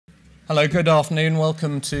Hello, good afternoon.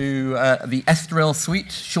 Welcome to the Estoril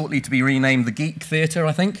Suite, shortly to be renamed the Geek Theatre,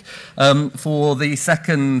 I think, for the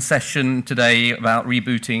second session today about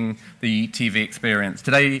rebooting the TV experience.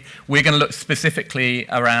 Today, we're going to look specifically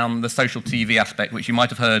around the social TV aspect, which you might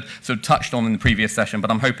have heard sort of touched on in the previous session,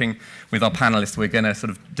 but I'm hoping with our panelists we're going to sort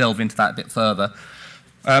of delve into that a bit further.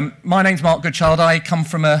 My name's Marc Goodchild. I come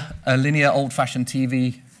from a linear, old-fashioned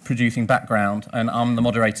TV producing background, and I'm the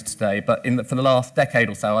moderator today, but for the last decade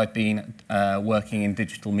or so I've been working in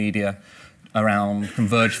digital media around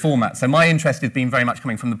converged formats. So my interest has been very much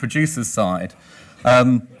coming from the producer's side.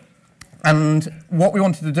 And what we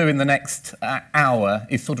wanted to do in the next hour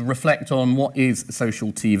is sort of reflect on what is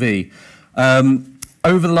social TV.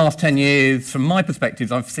 Over the last 10 years, from my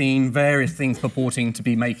perspective, I've seen various things purporting to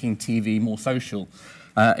be making TV more social.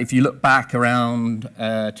 If you look back around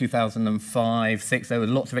 2005-06, there were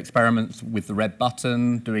lots of experiments with the red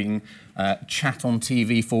button, doing chat on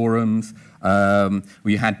TV forums.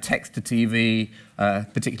 We had text to TV,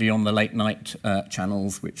 particularly on the late night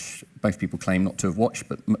channels, which most people claim not to have watched,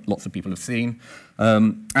 but lots of people have seen.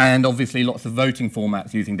 And obviously lots of voting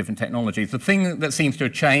formats using different technologies. The thing that seems to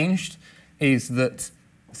have changed is that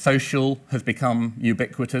social has become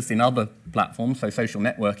ubiquitous in other platforms, so social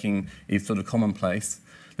networking is sort of commonplace.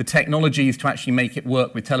 The technologies to actually make it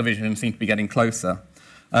work with television seem to be getting closer.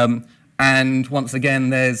 And once again,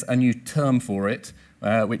 there's a new term for it,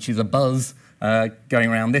 which is a buzz going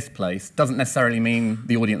around this place. Doesn't necessarily mean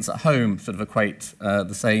the audience at home sort of equate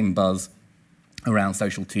the same buzz around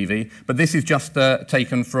social TV, but this is just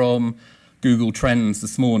taken from Google Trends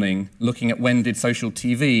this morning, looking at when did social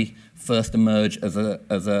TV first emerge as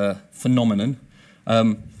a phenomenon.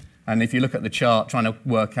 And if you look at the chart, trying to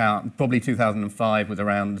work out, probably 2005 was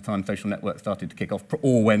around the time social networks started to kick off,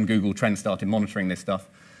 or when Google Trends started monitoring this stuff.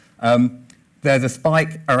 There's a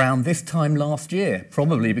spike around this time last year,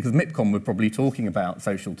 probably because MIPCOM were probably talking about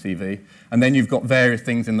social TV. And then you've got various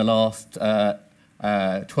things in the last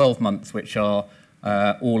 12 months which are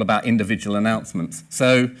all about individual announcements.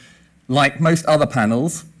 So, like most other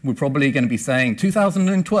panels, we're probably going to be saying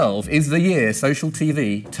 2012 is the year social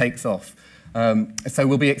TV takes off. So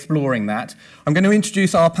we'll be exploring that. I'm going to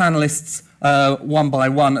introduce our panelists one by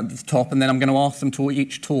one at the top, and then I'm going to ask them to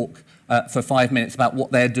each talk for 5 minutes about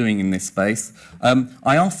what they're doing in this space.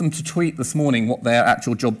 I asked them to tweet this morning what their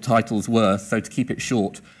actual job titles were, so to keep it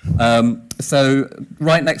short. So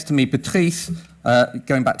right next to me, Patrice,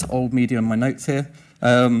 going back to old media in my notes here.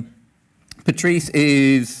 Patrice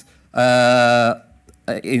is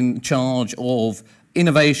in charge of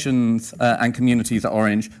innovations and communities at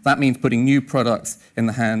Orange. That means putting new products in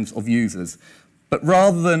the hands of users. But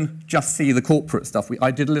rather than just see the corporate stuff, I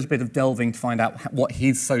did a little bit of delving to find out what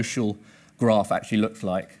his social graph actually looks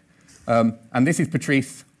like. And this is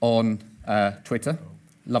Patrice on Twitter.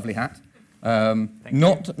 Lovely hat.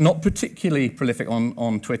 Not particularly prolific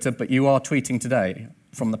on Twitter, but you are tweeting today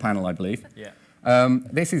from the panel, I believe. Yeah.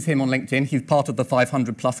 This is him on LinkedIn. He's part of the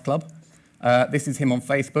 500 Plus Club. This is him on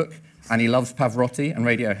Facebook, and he loves Pavarotti and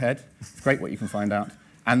Radiohead. It's great what you can find out.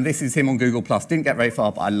 And this is him on Google+. Didn't get very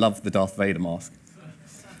far, but I love the Darth Vader mask.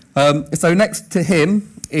 So next to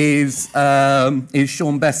him is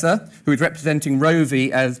Sean Besser, who is representing Rovi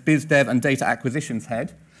as BizDev and Data Acquisitions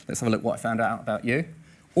Head. Let's have a look what I found out about you.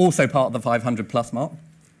 Also part of the 500 Plus mark.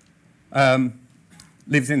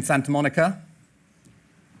 Lives in Santa Monica.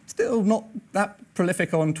 Still not that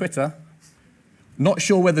prolific on Twitter. Not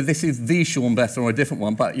sure whether this is the Sean Besser or a different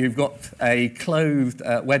one, but you've got a closed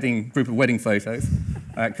group of wedding photos.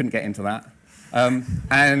 Couldn't get into that.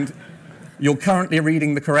 And you're currently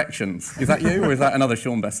reading the corrections. Is that you, or is that another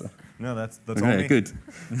Sean Besser? No, that's okay, all me. Good.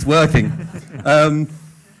 It's working.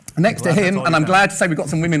 Next to him, and I'm glad to say we've got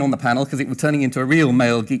some women on the panel, because it was turning into a real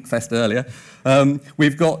male geek fest earlier.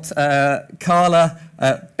 We've got Carla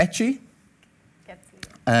Becci.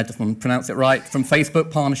 Just want to pronounce it right, from Facebook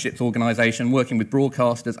Partnerships Organisation, working with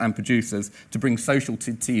broadcasters and producers to bring social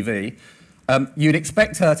to TV. You'd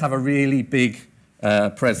expect her to have a really big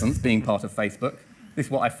presence, being part of Facebook. This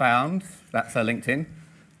is what I found. That's her LinkedIn.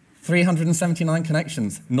 379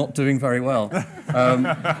 connections, not doing very well.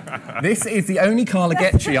 This is the only Carla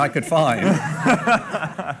Getchi I could find.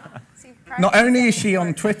 Not only is she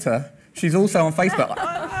on Twitter, she's also on Facebook.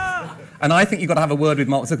 And I think you've got to have a word with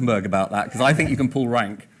Mark Zuckerberg about that, because I think you can pull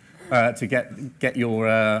rank to get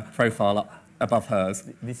your profile up above hers.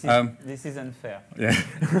 This is unfair. Yeah,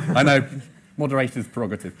 I know. Moderator's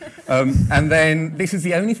prerogative. And then this is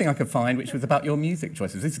the only thing I could find which was about your music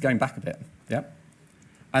choices. This is going back a bit. Yeah.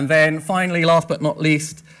 And then finally, last but not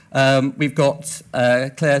least, we've got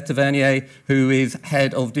Claire Tavernier, who is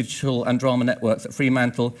head of digital and drama networks at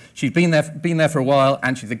Fremantle. She's been there for a while,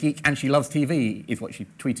 and she's a geek, and she loves TV, is what she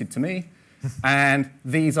tweeted to me. And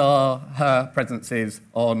these are her presences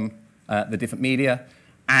on the different media,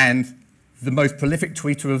 and the most prolific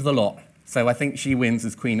tweeter of the lot. So I think she wins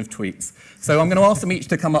as queen of tweets. So I'm going to ask them each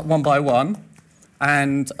to come up one by one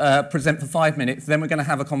and present for 5 minutes. Then we're going to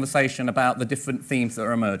have a conversation about the different themes that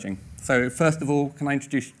are emerging. So first of all, can I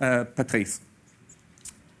introduce Patrice?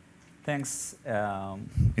 Thanks.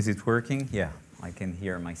 Is it working? Yeah, I can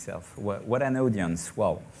hear myself. What an audience!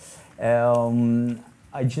 Wow.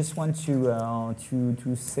 I just want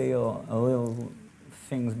to say a little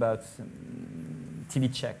things about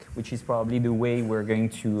TV check, which is probably the way we're going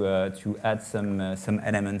to add some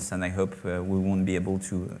elements, and I hope we won't be able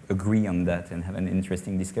to agree on that and have an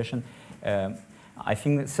interesting discussion. I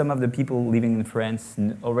think that some of the people living in France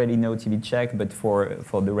already know TV check, but for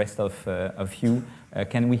the rest of you,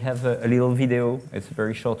 can we have a little video? It's a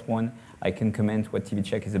very short one. I can comment what TV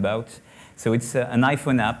check is about. So it's an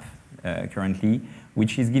iPhone app currently,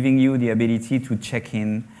 which is giving you the ability to check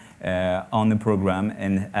in on the program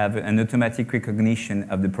and have an automatic recognition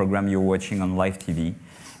of the program you're watching on live TV.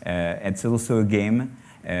 It's also a game,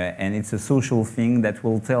 and it's a social thing that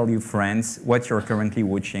will tell your friends what you're currently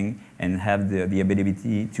watching and have the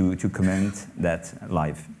ability to comment that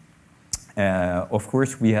live. Of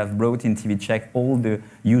course, we have brought in TV Check all the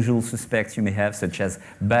usual suspects you may have, such as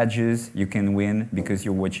badges you can win because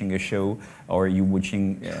you're watching a show or you're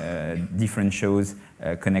watching different shows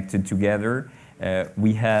connected together.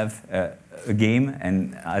 We have a game,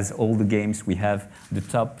 and as all the games, we have the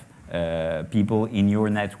top people in your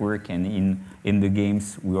network, and in the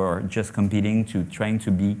games, we are just competing to trying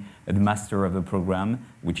to be the master of a program,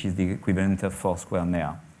 which is the equivalent of Foursquare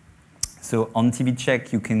now. So on TV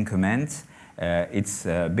Check, you can comment. It's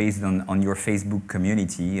based on your Facebook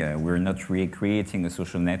community. We're not recreating a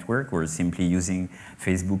social network. We're simply using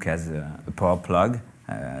Facebook as a power plug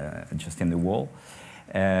just in the wall.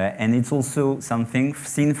 And it's also something,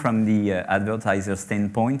 seen from the advertiser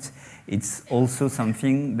standpoint, it's also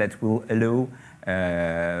something that will allow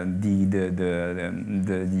the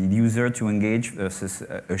user to engage versus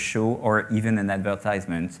a show or even an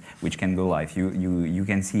advertisement, which can go live. You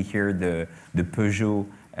can see here the Peugeot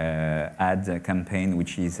ad campaign,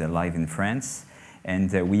 which is live in France.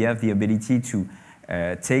 And we have the ability to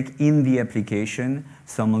take in the application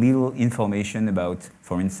some little information about,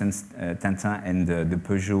 for instance, Tintin and the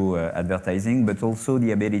Peugeot advertising, but also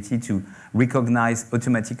the ability to recognize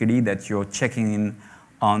automatically that you're checking in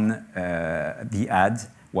on the ad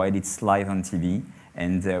while it's live on TV.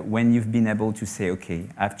 And when you've been able to say, okay,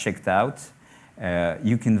 I've checked out,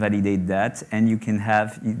 you can validate that, and you can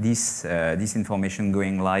have this information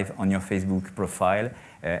going live on your Facebook profile,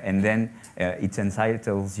 and then it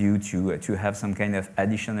entitles you to have some kind of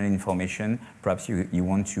additional information. Perhaps you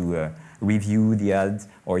want to review the ad,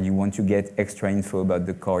 or you want to get extra info about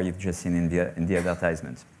the car you've just seen in the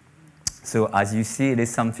advertisement. So as you see, it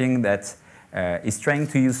is something that is trying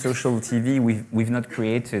to use social TV. We've not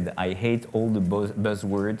created, I hate all the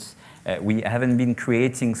buzzwords. We haven't been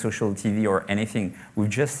creating social TV or anything. We've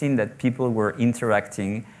just seen that people were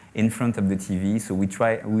interacting in front of the TV, so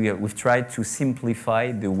we've tried to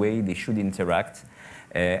simplify the way they should interact.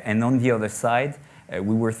 And on the other side,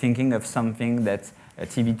 we were thinking of something that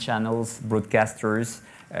TV channels, broadcasters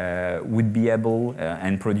would be able,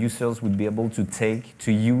 and producers would be able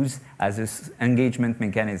to use as an engagement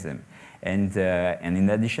mechanism. And in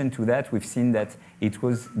addition to that, we've seen that it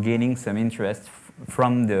was gaining some interest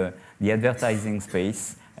from the advertising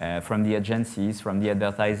space, from the agencies, from the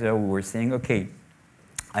advertiser, who were saying, okay,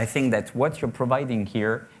 I think that what you're providing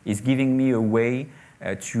here is giving me a way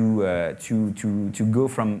to go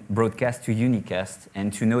from broadcast to unicast,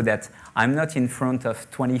 and to know that I'm not in front of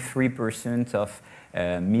 23% of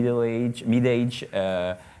mid-age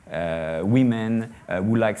women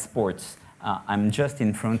who like sports. I'm just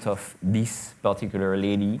in front of this particular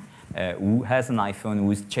lady who has an iPhone,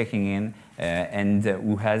 who's checking in, and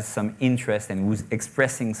who has some interest, and who's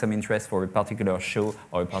expressing some interest for a particular show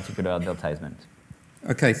or a particular advertisement.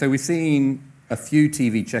 Okay, so we've seen a few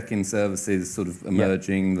TV check-in services sort of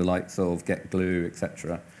emerging, the likes of GetGlue,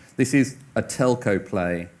 etc. This is a telco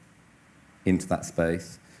play into that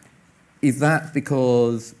space. Is that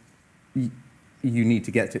because you need to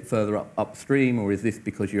get it further upstream, or is this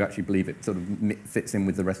because you actually believe it sort of fits in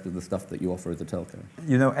with the rest of the stuff that you offer as a telco?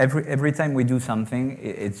 You know, every time we do something,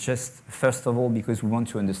 it's just, first of all, because we want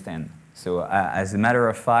to understand. So as a matter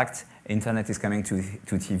of fact, internet is coming to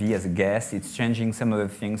TV as a guest. It's changing some of the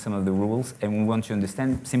things, some of the rules, and we want to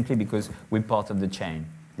understand simply because we're part of the chain.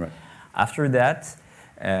 Right. After that,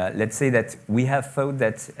 let's say that we have thought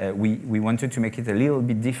that we wanted to make it a little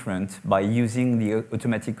bit different by using the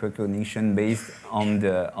automatic recognition based on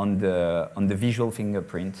the visual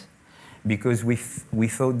fingerprint, because we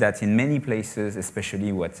thought that in many places,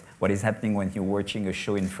 especially what is happening when you're watching a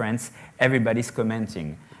show in France, everybody's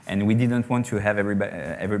commenting. And we didn't want to have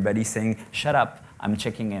everybody saying, "Shut up, I'm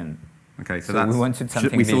checking in." Okay, so we wanted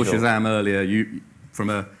something we saw visual. Shazam earlier. From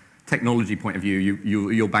a technology point of view,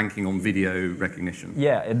 you're banking on video recognition.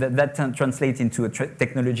 Yeah, that translates into a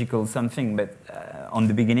technological something, but on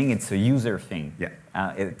the beginning, it's a user thing.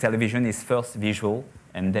 Yeah. Television is first visual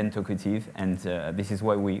and then talkative, and this is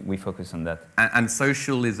why we focus on that. And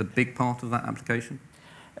social is a big part of that application?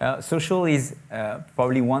 Social is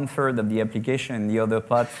probably 1/3 of the application. The other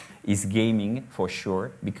part is gaming, for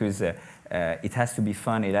sure, because it has to be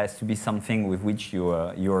fun. It has to be something with which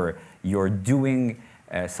you're doing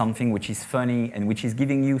something which is funny and which is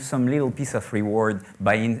giving you some little piece of reward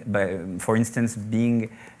by for instance, being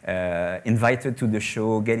invited to the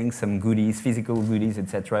show, getting some goodies, physical goodies,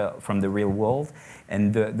 etc., from the real world.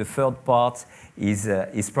 And the third part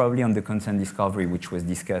is probably on the content discovery, which was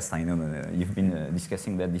discussed. I know you've been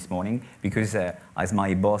discussing that this morning, because as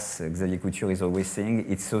my boss, Xavier Couture, is always saying,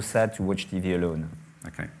 it's so sad to watch TV alone.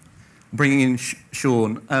 Okay. Bringing in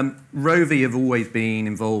Sean, Rovi have always been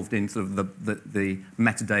involved in sort of the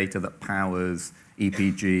metadata that powers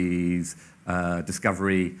EPGs,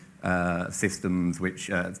 discovery systems, which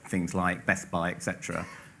things like Best Buy, etc.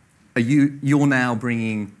 You're now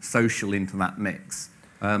bringing social into that mix.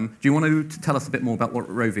 Do you want to tell us a bit more about what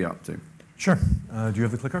Rovi are up to? Sure. Do you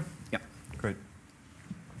have the clicker? Yeah. Great.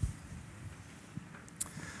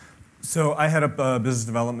 So I head up business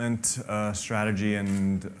development, strategy,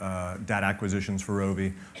 and data acquisitions for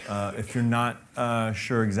Rovi. If you're not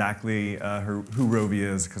sure exactly who Rovi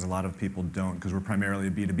is, because a lot of people don't, because we're primarily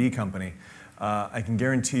a B2B company, I can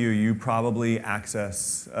guarantee you probably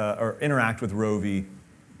access or interact with Rovi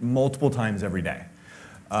multiple times every day.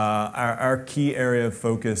 Our key area of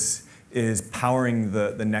focus is powering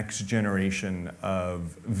the next generation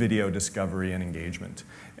of video discovery and engagement.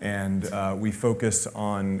 And we focus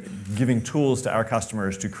on giving tools to our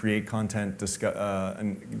customers to create content,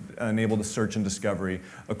 enable the search and discovery,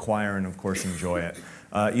 acquire, and of course enjoy it.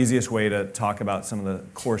 Easiest way to talk about some of the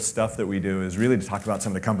core stuff that we do is really to talk about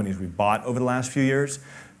some of the companies we've bought over the last few years,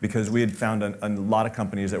 because we had found a lot of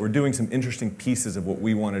companies that were doing some interesting pieces of what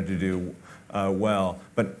we wanted to do well,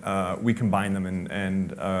 but we combine them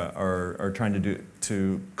and are trying to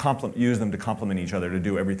use them to complement each other to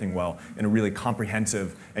do everything well in a really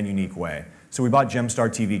comprehensive and unique way. So we bought Gemstar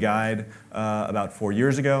TV Guide about 4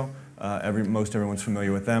 years ago. Most everyone's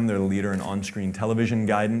familiar with them. They're the leader in on-screen television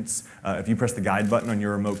guidance. If you press the guide button on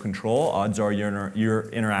your remote control, odds are you're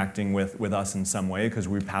interacting with us in some way, because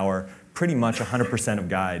we power pretty much 100% of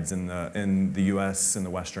guides in the US and the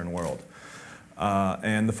Western world.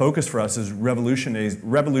 And the focus for us is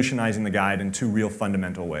revolutionizing the guide in two real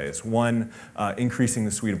fundamental ways. One, increasing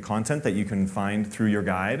the suite of content that you can find through your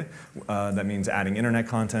guide. That means adding internet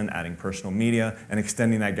content, adding personal media, and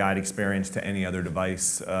extending that guide experience to any other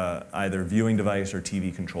device, either viewing device or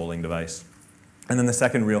TV controlling device. And then the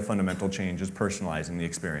second real fundamental change is personalizing the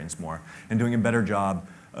experience more and doing a better job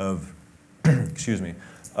of,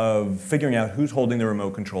 of figuring out who's holding the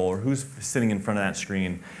remote control or who's sitting in front of that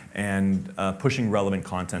screen and pushing relevant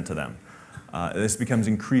content to them. This becomes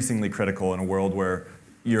increasingly critical in a world where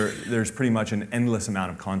there's pretty much an endless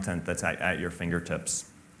amount of content that's at your fingertips.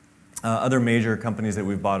 Other major companies that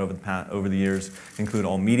we've bought over the years include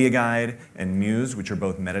All Media Guide and Muse, which are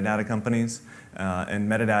both metadata companies. And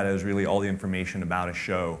metadata is really all the information about a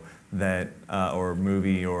show that, or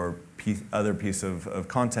movie or other piece of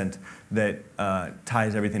content that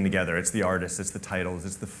ties everything together. It's the artist, it's the titles,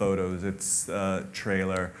 it's the photos, it's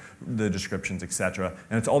trailer, the descriptions, etc.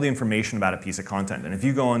 And it's all the information about a piece of content. And if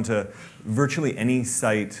you go onto virtually any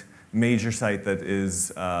site, major site that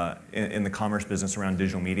is in the commerce business around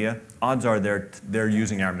digital media, odds are they're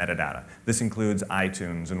using our metadata. This includes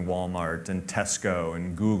iTunes and Walmart and Tesco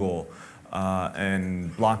and Google,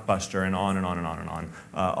 and Blockbuster, and on and on and on and on.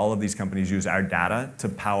 All of these companies use our data to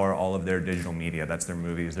power all of their digital media. That's their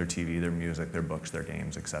movies, their TV, their music, their books, their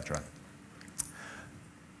games, etc.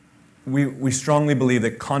 We strongly believe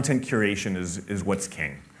that content curation is what's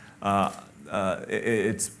king.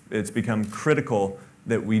 It's become critical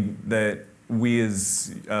that we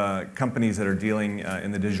as companies that are dealing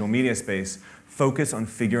in the digital media space focus on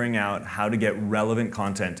figuring out how to get relevant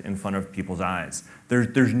content in front of people's eyes.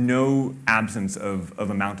 There's no absence of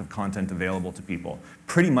amount of content available to people.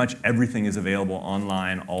 Pretty much everything is available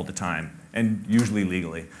online all the time, and usually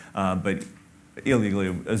legally, but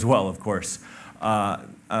illegally as well, of course. I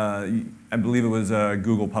believe it was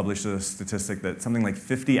Google published a statistic that something like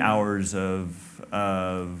 50 hours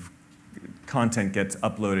of content gets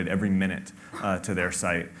uploaded every minute to their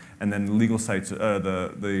site. And then legal sites,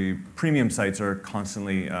 the premium sites are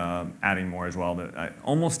constantly adding more as well. But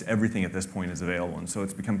almost everything at this point is available. And so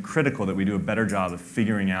it's become critical that we do a better job of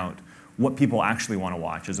figuring out what people actually want to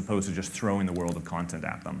watch as opposed to just throwing the world of content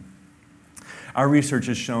at them. Our research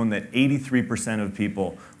has shown that 83% of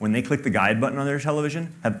people, when they click the guide button on their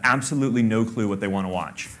television, have absolutely no clue what they want to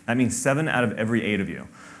watch. That means 7 out of every 8 of you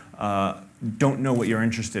don't know what you're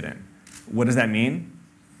interested in. What does that mean?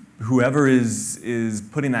 Whoever is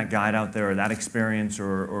putting that guide out there or that experience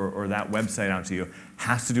or that website out to you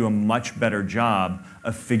has to do a much better job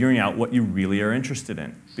of figuring out what you really are interested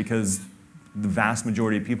in, because the vast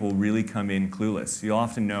majority of people really come in clueless. You'll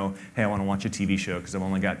often know, hey, I want to watch a TV show because I've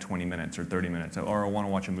only got 20 minutes or 30 minutes, or I want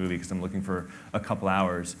to watch a movie because I'm looking for a couple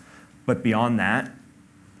hours. But beyond that,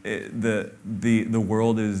 the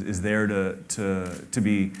world is there to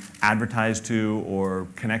be advertised to or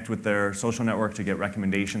connect with their social network to get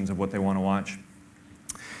recommendations of what they want to watch.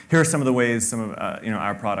 Here are some of the ways some of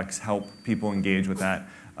our products help people engage with that.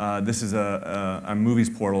 This is a movies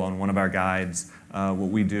portal on one of our guides. What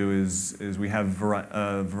we do is we have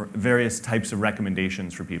various types of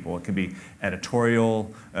recommendations for people. It could be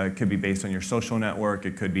editorial, it could be based on your social network,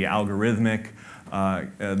 it could be algorithmic.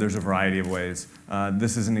 There's a variety of ways.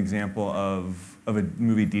 This is an example of a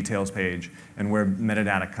movie details page and where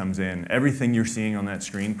metadata comes in. Everything you're seeing on that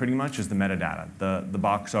screen pretty much is the metadata. The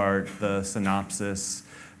box art, the synopsis,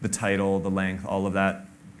 the title, the length, all of that.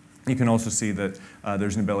 You can also see that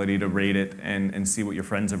there's an ability to rate it and see what your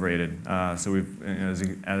friends have rated. So we've, as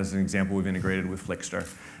an example, we've integrated with Flickster.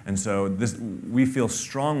 And so we feel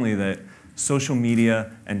strongly that social media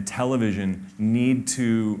and television need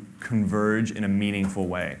to converge in a meaningful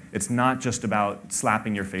way. It's not just about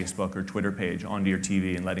slapping your Facebook or Twitter page onto your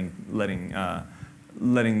TV and letting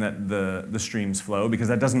the streams flow, because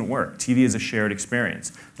that doesn't work. TV is a shared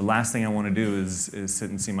experience. The last thing I want to do is sit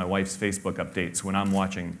and see my wife's Facebook updates when I'm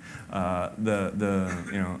watching a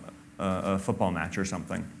football match or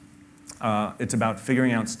something. It's about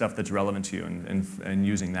figuring out stuff that's relevant to you and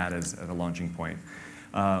using that as a launching point.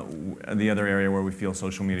 The other area where we feel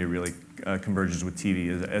social media really converges with TV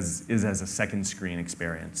is as a second screen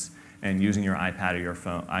experience, and using your iPad or your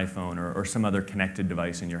iPhone or some other connected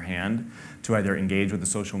device in your hand to either engage with the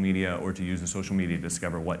social media or to use the social media to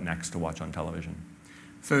discover what next to watch on television.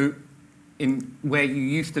 So in where you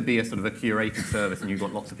used to be a sort of a curated service and you've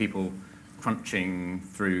got lots of people crunching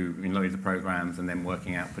through loads of programs and then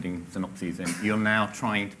working out, putting synopses in, you're now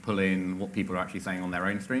trying to pull in what people are actually saying on their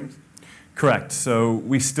own streams? Correct. So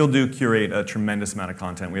we still do curate a tremendous amount of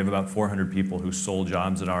content. We have about 400 people whose sole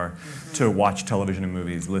jobs are to watch television and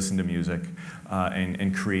movies, listen to music,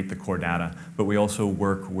 and create the core data. But we also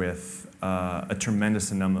work with a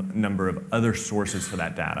tremendous number of other sources for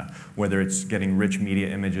that data, whether it's getting rich media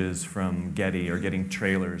images from Getty or getting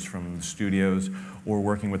trailers from the studios, or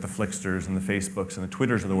working with the Flicksters and the Facebooks and the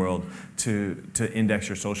Twitters of the world to index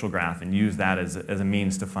your social graph and use that as a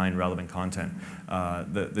means to find relevant content.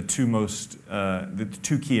 The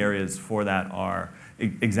two key areas for that are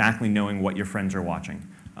exactly knowing what your friends are watching,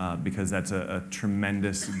 because that's a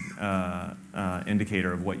tremendous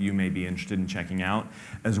indicator of what you may be interested in checking out,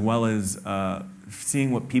 as well as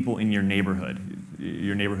seeing what people in your neighborhood,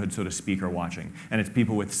 so to speak, are watching. And it's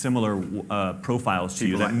people with similar profiles to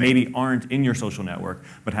you that maybe aren't in your social network,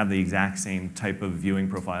 but have the exact same type of viewing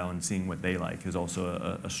profile, and seeing what they like is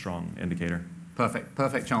also a strong indicator.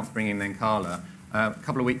 Perfect chance to bring in then Carla. A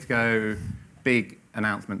couple of weeks ago, big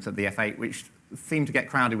announcements at the F8, which seemed to get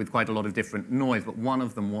crowded with quite a lot of different noise, but one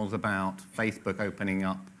of them was about Facebook opening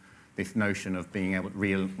up this notion of being able to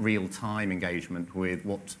real-time engagement with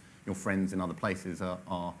what your friends in other places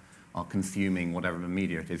are consuming, whatever the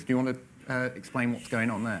media it is. Do you want to explain what's going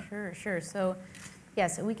on there? Sure. So,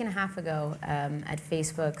 yes, a week and a half ago at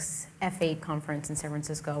Facebook's F8 conference in San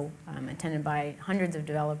Francisco, attended by hundreds of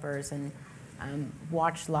developers and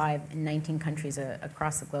watched live in 19 countries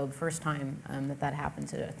across the globe. First time that happened.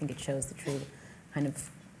 So I think it shows the true kind of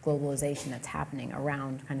globalization that's happening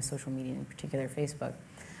around kind of social media, in particular Facebook.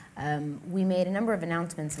 We made a number of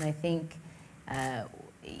announcements, and I think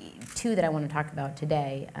two that I want to talk about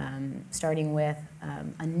today, starting with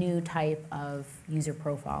a new type of user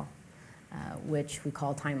profile. which we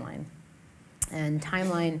call Timeline. And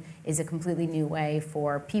Timeline is a completely new way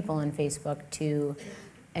for people on Facebook to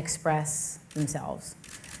express themselves.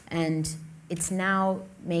 And it's now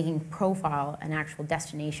making profile an actual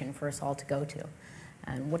destination for us all to go to.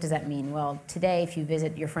 And what does that mean? Well, today, if you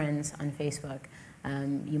visit your friends on Facebook,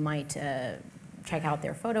 you might check out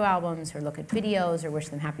their photo albums or look at videos or wish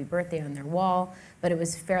them happy birthday on their wall, but it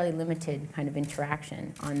was fairly limited kind of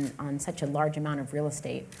interaction on such a large amount of real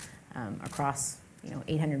estate across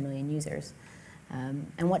 800 million users.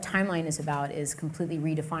 And what Timeline is about is completely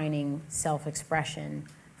redefining self-expression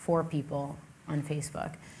for people on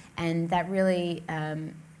Facebook. And that really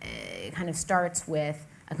kind of starts with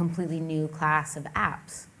a completely new class of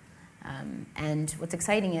apps. And what's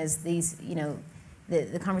exciting is these,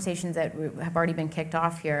 the conversations that have already been kicked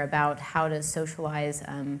off here about how to socialize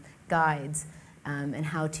guides and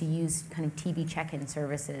how to use kind of TV check-in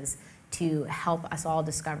services to help us all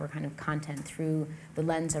discover kind of content through the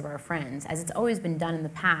lens of our friends, as it's always been done in the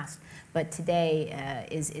past, but today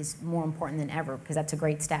is more important than ever, because that's a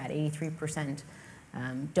great stat. 83%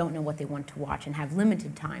 don't know what they want to watch and have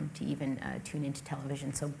limited time to even tune into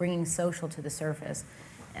television. So bringing social to the surface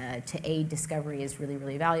to aid discovery is really,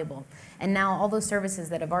 really valuable. And now all those services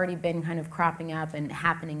that have already been kind of cropping up and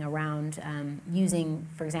happening around using,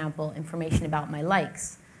 for example, information about my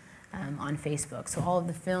likes on Facebook. So all of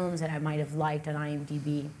the films that I might have liked on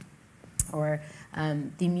IMDb, or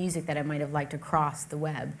the music that I might have liked across the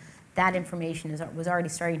web, that information was already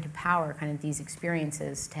starting to power kind of these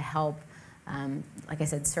experiences to help, like I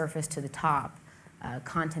said, surface to the top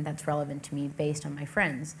content that's relevant to me based on my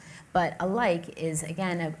friends. But a like is,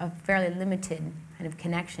 again, a fairly limited kind of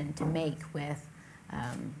connection to make with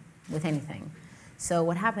anything. So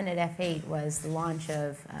what happened at F8 was the launch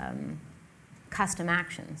of custom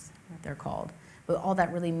actions, what they're called. But all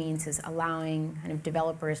that really means is allowing kind of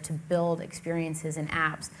developers to build experiences and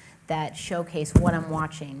apps that showcase what I'm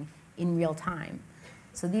watching in real time.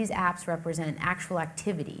 So these apps represent actual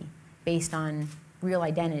activity based on real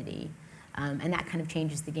identity, and that kind of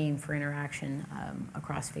changes the game for interaction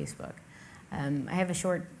across Facebook. I have a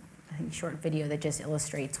short video that just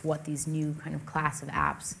illustrates what these new kind of class of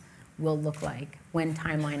apps will look like when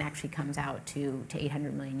Timeline actually comes out to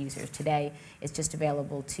 800 million users. Today, it's just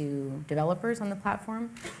available to developers on the platform,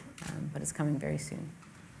 but it's coming very soon.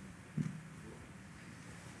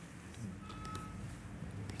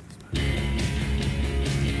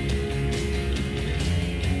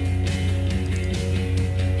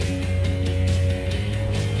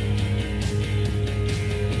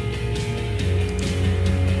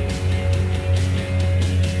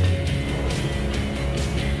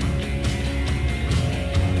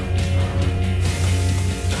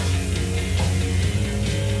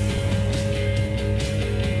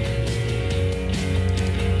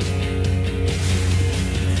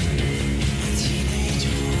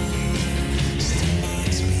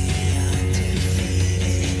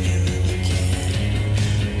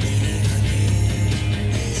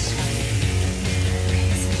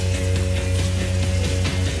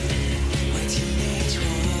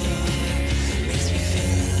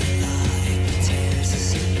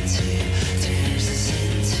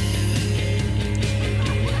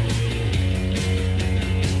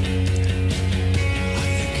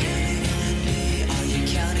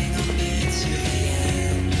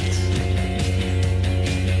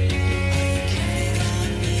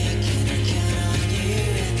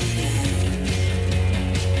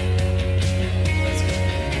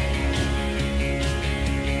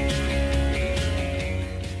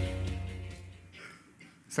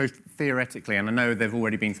 So theoretically, and I know there have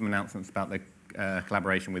already been some announcements about the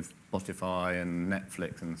collaboration with Spotify and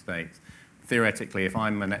Netflix in the States. Theoretically, if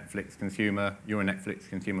I'm a Netflix consumer, you're a Netflix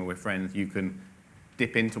consumer, we're friends, you can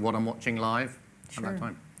dip into what I'm watching live at that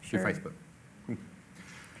time through Facebook.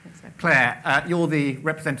 Exactly. Claire, you're the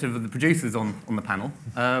representative of the producers on the panel.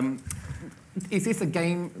 Is this a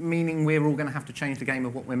game, meaning we're all going to have to change the game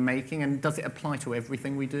of what we're making, and does it apply to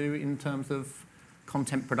everything we do in terms of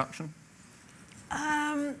content production?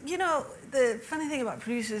 You know, the funny thing about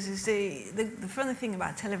producers is the funny thing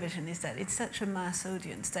about television is that it's such a mass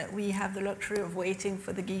audience that we have the luxury of waiting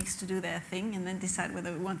for the geeks to do their thing and then decide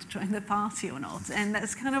whether we want to join the party or not. And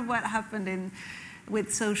that's kind of what happened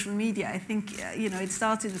with social media. I think, you know, it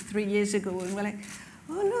started 3 years ago and we're like,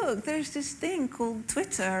 oh, look, there's this thing called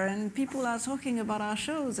Twitter and people are talking about our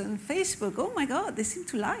shows, and Facebook, oh my God, they seem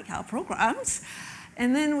to like our programs.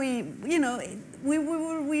 And then we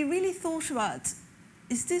really thought about,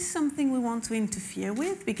 is this something we want to interfere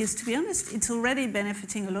with? Because to be honest, it's already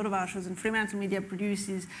benefiting a lot of our shows, and FremantleMedia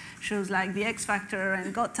produces shows like The X Factor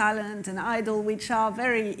and Got Talent and Idol, which are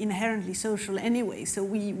very inherently social anyway. So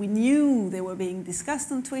we knew they were being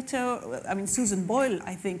discussed on Twitter. I mean, Susan Boyle,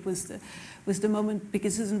 I think, was the moment,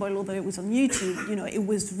 because Susan Boyle, although it was on YouTube, you know,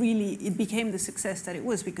 it became the success that it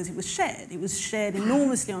was because it was shared. It was shared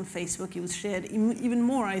enormously on Facebook. It was shared even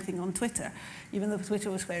more, I think, on Twitter, even though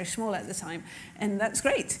Twitter was very small at the time. And that's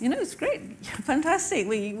great. You know, it's great. Fantastic.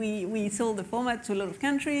 We sold the format to a lot of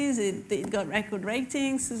countries. It got record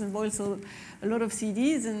ratings. Susan Boyle sold a lot of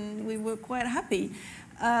CDs, and we were quite happy.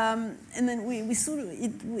 And then we sort of,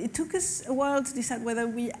 it took us a while to decide whether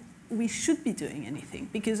we should be doing anything,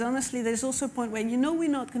 because honestly there's also a point where, you know, we're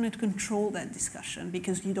not going to control that discussion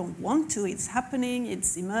because you don't want to. It's happening,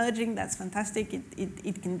 it's emerging, that's fantastic.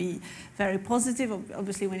 It can be very positive.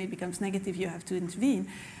 Obviously when it becomes negative you have to intervene,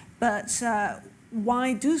 but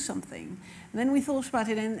why do something? And then we thought about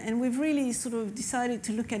it, and we've really sort of decided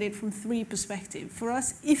to look at it from three perspectives. For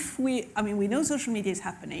us, we know social media is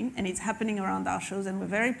happening, and it's happening around our shows, and we're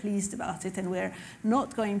very pleased about it, and we're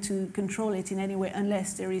not going to control it in any way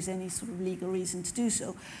unless there is any sort of legal reason to do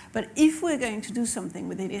so. But if we're going to do something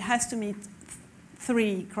with it, it has to meet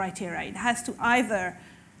three criteria. It has to either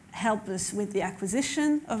help us with the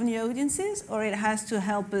acquisition of new audiences, or it has to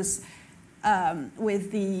help us with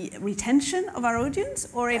the retention of our audience,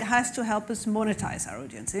 or it has to help us monetize our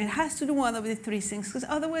audience. And it has to do one of the three things, because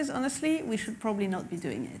otherwise, honestly, we should probably not be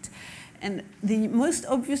doing it. And the most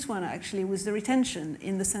obvious one, actually, was the retention,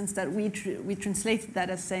 in the sense that we translated that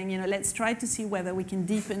as saying, you know, let's try to see whether we can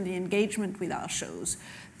deepen the engagement with our shows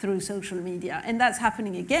through social media. And that's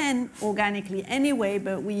happening, again, organically anyway,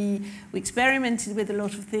 but we experimented with a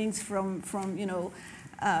lot of things from you know,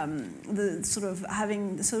 the sort of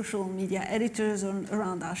having the social media editors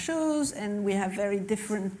around our shows, and we have very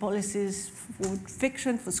different policies for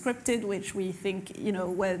fiction, for scripted, which we think, you know,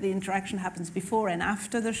 where the interaction happens before and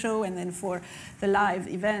after the show, and then for the live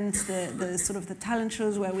events, the sort of the talent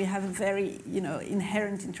shows, where we have a very, you know,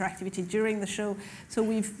 inherent interactivity during the show. So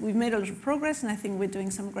we've made a lot of progress, and I think we're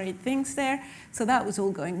doing some great things there. So that was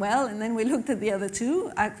all going well, and then we looked at the other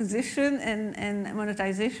two, acquisition and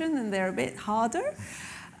monetization, and they're a bit harder.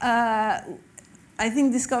 I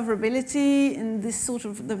think discoverability and the sort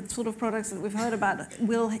of products that we've heard about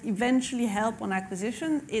will eventually help on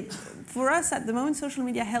acquisition. For us at the moment, social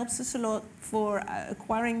media helps us a lot for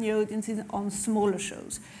acquiring new audiences on smaller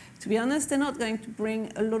shows. To be honest, they're not going to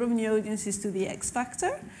bring a lot of new audiences to the X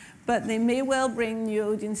Factor, but they may well bring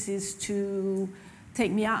new audiences to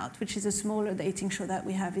Take Me Out, which is a smaller dating show that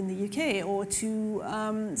we have in the UK, or to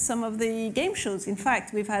some of the game shows. In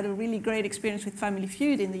fact, we've had a really great experience with Family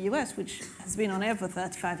Feud in the US, which has been on air for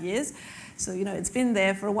 35 years. So, you know, it's been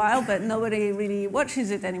there for a while, but nobody really watches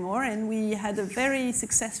it anymore. And we had a very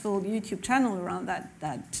successful YouTube channel around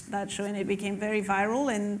that show, and it became very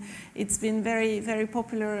viral, and it's been very, very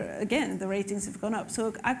popular again. The ratings have gone up.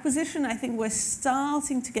 So acquisition, I think we're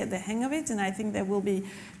starting to get the hang of it, and I think there will be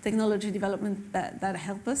technology development that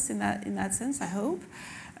help us in that sense, I hope.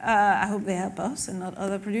 I hope they help us and not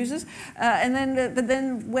other producers. But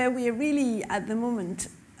then where we are really, at the moment,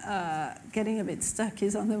 getting a bit stuck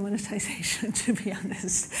is on the monetization, to be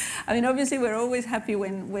honest. I mean, obviously, we're always happy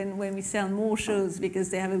when we sell more shows because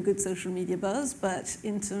they have a good social media buzz, but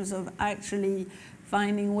in terms of actually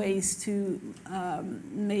finding ways to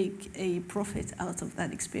make a profit out of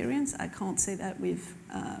that experience, I can't say that we've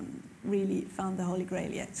really found the Holy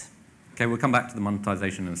Grail yet. Okay, we'll come back to the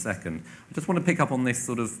monetization in a second. I just want to pick up on this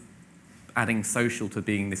sort of adding social to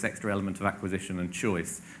being this extra element of acquisition and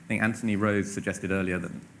choice. I think Anthony Rose suggested earlier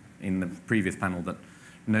that in the previous panel that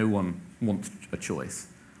no one wants a choice.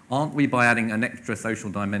 Aren't we, by adding an extra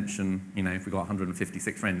social dimension, you know, if we've got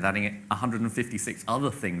 156 friends, adding 156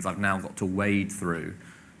 other things I've now got to wade through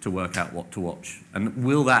to work out what to watch? And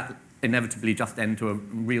will that inevitably just end to a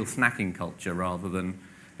real snacking culture rather than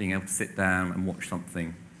being able to sit down and watch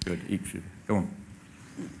something good each of you? Go on.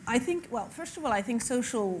 I think, well, first of all, I think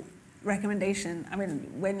social recommendation, I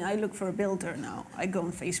mean, when I look for a builder now, I go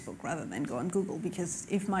on Facebook rather than go on Google, because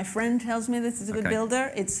if my friend tells me this is a good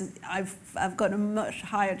builder, I've got a much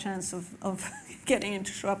higher chance of getting him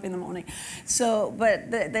to show up in the morning. So, but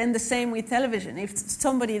then the same with television. If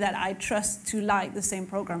somebody that I trust to like the same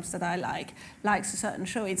programs that I likes a certain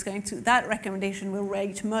show, it's going to, that recommendation will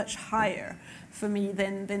rate much higher for me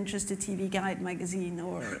than just a TV Guide magazine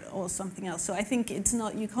or something else. So I think it's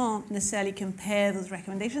not, you can't necessarily compare those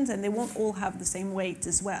recommendations, and they won't all have the same weight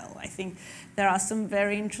as well. I think there are some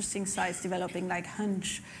very interesting sites developing, like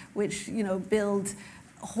Hunch, which, you know, build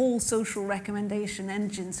whole social recommendation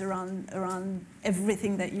engines around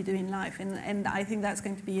everything that you do in life, and I think that's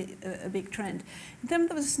going to be a big trend. In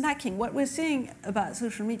terms of snacking, what we're seeing about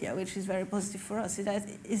social media, which is very positive for us,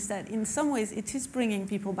 is that in some ways it is bringing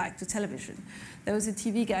people back to television. There was a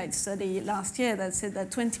TV Guide study last year that said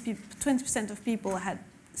that 20% of people had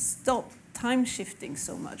stopped time shifting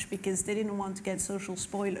so much because they didn't want to get social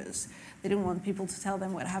spoilers. They didn't want people to tell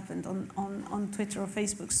them what happened on Twitter or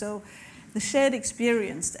Facebook. So the shared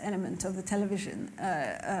experience element of the television,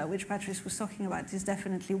 which Patrice was talking about, is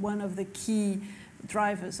definitely one of the key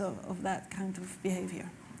drivers of that kind of behavior.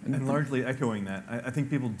 And largely echoing that, I think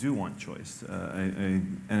people do want choice.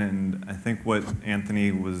 And I think what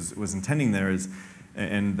Anthony was intending there is,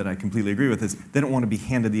 and that I completely agree with, is they don't want to be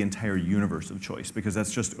handed the entire universe of choice, because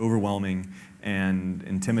that's just overwhelming and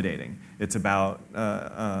intimidating. It's about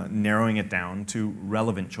narrowing it down to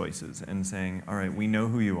relevant choices and saying, all right, we know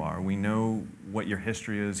who you are, we know what your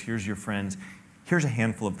history is, here's your friends, here's a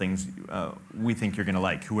handful of things we think you're going to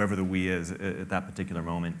like, whoever the we is at that particular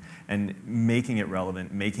moment, and making it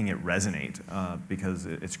relevant, making it resonate, because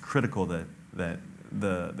it's critical that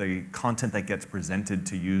the content that gets presented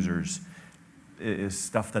to users is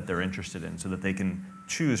stuff that they're interested in, so that they can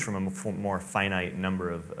choose from a more finite number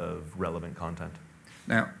of relevant content.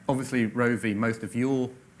 Now, obviously, Rovi, most of your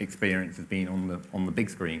experience has been on the big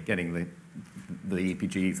screen, getting the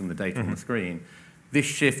EPGs and the data on the screen. This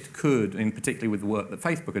shift could, and particularly with the work that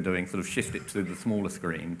Facebook are doing, sort of shift it to the smaller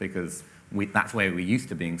screen, because that's where we're used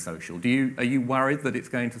to being social. Are you worried that it's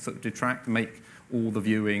going to sort of detract, make all the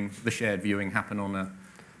viewing, the shared viewing, happen on a?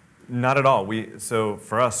 Not at all. So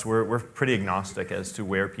for us, we're pretty agnostic as to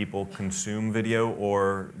where people consume video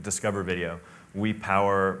or discover video. We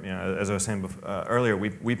power, as I was saying earlier,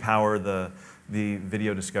 we power the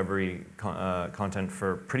video discovery content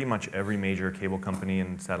for pretty much every major cable company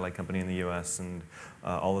and satellite company in the US, and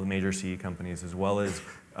all of the major CE companies, as well as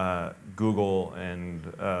Google and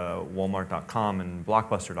Walmart.com and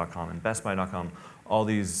Blockbuster.com and BestBuy.com, all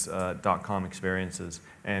these .com experiences.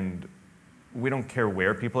 And we don't care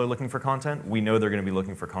where people are looking for content. We know they're going to be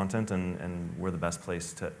looking for content, and we're the best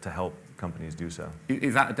place to help companies do so.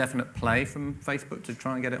 Is that a definite play from Facebook to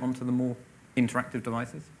try and get it onto the more interactive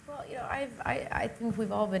devices? Well, I think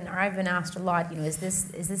we've all been, or I've been asked a lot, is this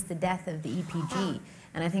the death of the EPG?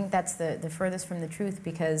 And I think that's the furthest from the truth,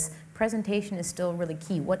 because presentation is still really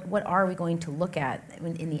key. What are we going to look at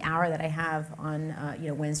in the hour that I have on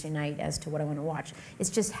Wednesday night as to what I want to watch? It's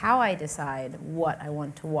just how I decide what I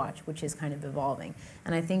want to watch, which is kind of evolving.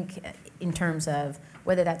 And I think in terms of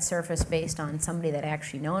whether that's surfaced based on somebody that I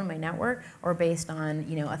actually know in my network, or based on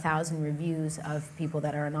 1,000 reviews of people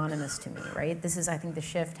that are anonymous to me, right? This is, I think, the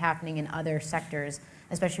shift happening in other sectors,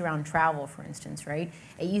 especially around travel, for instance, right?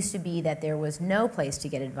 It used to be that there was no place to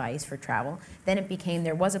get advice for travel. Then it became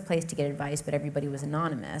there was a place to get advice, but everybody was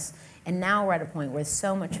anonymous. And now we're at a point where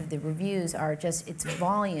so much of the reviews are just, it's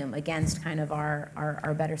volume against kind of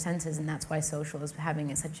our better senses, and that's why social is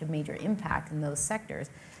having such a major impact in those sectors.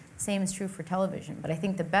 Same is true for television, but I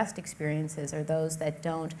think the best experiences are those that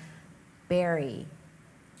don't bury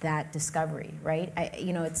that discovery, right?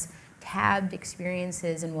 It's tabbed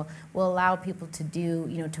experiences, and will allow people to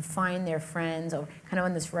do, to find their friends, or kind of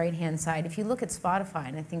on this right-hand side. If you look at Spotify,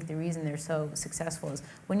 and I think the reason they're so successful is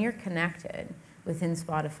when you're connected within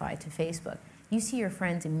Spotify to Facebook, you see your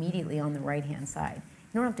friends immediately on the right-hand side.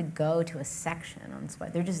 You don't have to go to a section on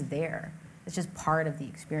Spotify. They're just there. It's just part of the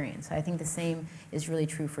experience. I think the same is really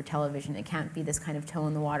true for television. It can't be this kind of toe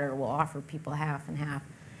in the water, we'll offer people half and half,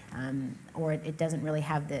 or it doesn't really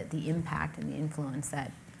have the impact and the influence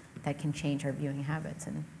that can change our viewing habits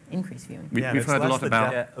and increase viewing. We've heard a lot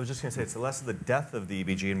about... I was just going to say, it's less of the death of the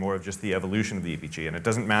EPG and more of just the evolution of the EPG. And it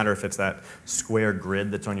doesn't matter if it's that square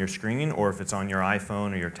grid that's on your screen, or if it's on your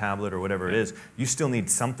iPhone or your tablet or whatever it is. You still need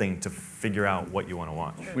something to figure out what you want to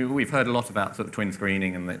watch. We've heard a lot about sort of twin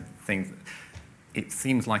screening and the things. It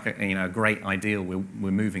seems like a great ideal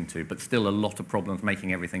we're moving to, but still a lot of problems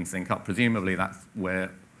making everything sync up. Presumably that's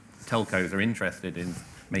where telcos are interested in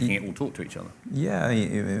making it all talk to each other. Yeah,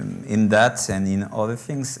 in that and in other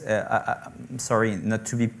things. I'm sorry, not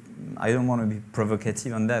to be, I don't want to be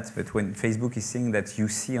provocative on that, but when Facebook is saying that you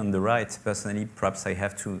see on the right, personally, perhaps I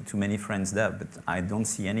have too many friends there, but I don't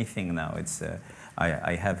see anything now. It's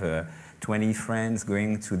I have 20 friends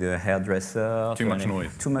going to the hairdresser. Too much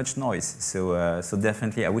noise. Too much noise. So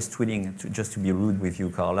definitely, I was tweeting, just to be rude with you,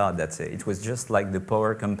 Carla, that it was just like the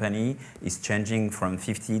power company is changing from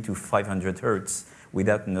 50 to 500 hertz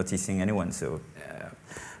without noticing anyone. So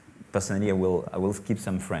personally, I will skip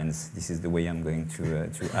some friends. This is the way I'm going to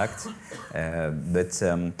act.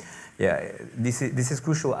 Yeah, this is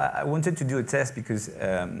crucial. I wanted to do a test because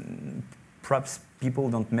perhaps people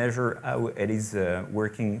don't measure how it is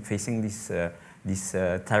working, facing this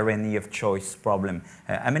tyranny of choice problem.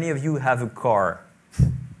 How many of you have a car?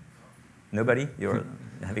 Nobody? You're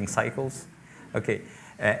having cycles? Okay.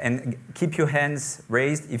 And keep your hands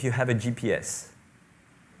raised if you have a GPS.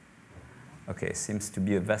 Okay, seems to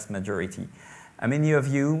be a vast majority. How many of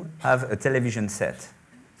you have a television set?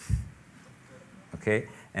 Okay.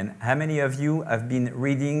 And how many of you have been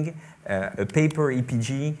reading a paper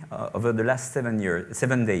EPG over the last 7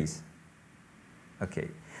 days? Okay.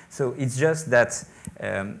 So it's just that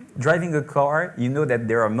driving a car, you know that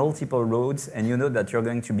there are multiple roads and you know that you're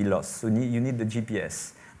going to be lost. So you need the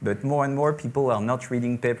GPS. But more and more people are not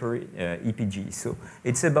reading paper EPG. So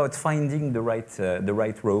it's about finding the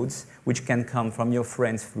right roads, which can come from your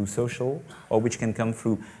friends through social, or which can come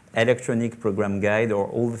through electronic program guide, or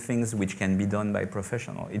all the things which can be done by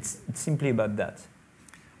professional. It's simply about that.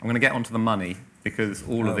 I'm going to get onto the money, because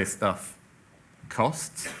all of this stuff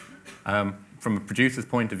costs. From a producer's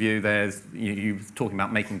point of view, there's you talking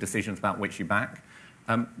about making decisions about which you back.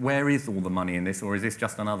 Where is all the money in this, or is this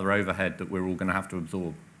just another overhead that we're all going to have to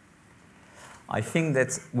absorb? I think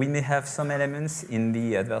that we may have some elements in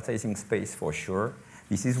the advertising space for sure.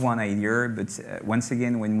 This is one idea, but once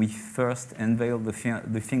again, when we first unveiled the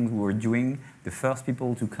things we were doing, the first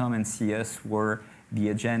people to come and see us were the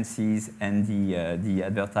agencies and the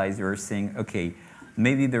advertisers saying, okay,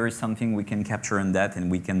 maybe there is something we can capture on that and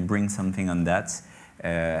we can bring something on that.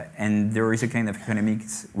 And there is a kind of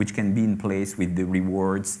economics which can be in place with the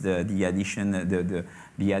rewards, the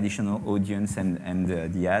additional audience and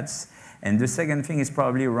the ads. And the second thing is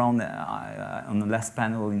probably around, on the last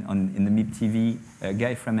panel in the MIP TV, a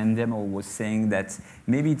guy from Endemol was saying that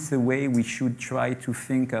maybe it's a way we should try to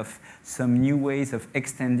think of some new ways of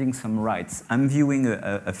extending some rights. I'm viewing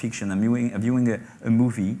a fiction, I'm viewing a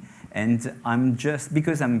movie, and I'm just,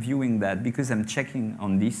 because I'm viewing that, because I'm checking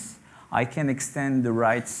on this, I can extend the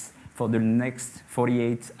rights for the next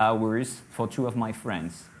 48 hours for 2 of my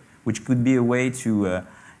friends, which could be a way to,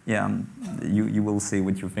 you will say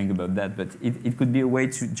what you think about that, but it could be a way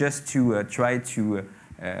to just to try to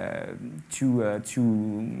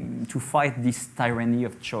fight this tyranny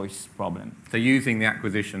of choice problem. So using the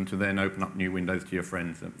acquisition to then open up new windows to your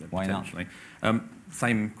friends, potentially. Why not?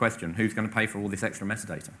 Same question, who's going to pay for all this extra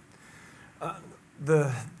metadata?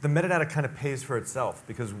 The metadata kind of pays for itself,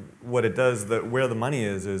 because what it does, where the money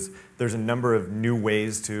is there's a number of new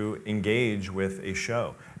ways to engage with a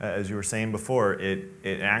show. As you were saying before, it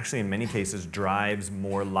actually in many cases drives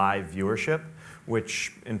more live viewership,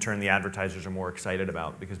 which in turn the advertisers are more excited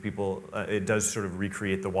about, because people, it does sort of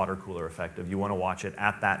recreate the water cooler effect of you want to watch it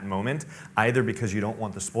at that moment, either because you don't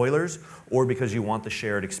want the spoilers or because you want the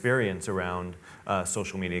shared experience around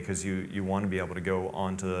social media, because you want to be able to go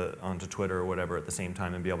onto Twitter or whatever at the same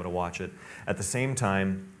time and be able to watch it. At the same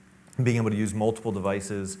time, being able to use multiple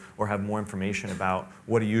devices or have more information about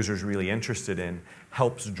what a user is really interested in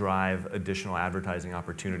helps drive additional advertising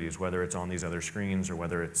opportunities, whether it's on these other screens or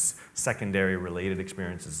whether it's secondary related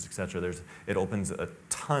experiences, et cetera. It opens a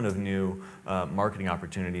ton of new marketing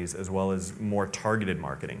opportunities, as well as more targeted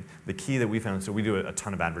marketing. The key that we found, so we do a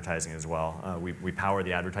ton of advertising as well. We power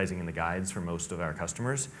the advertising in the guides for most of our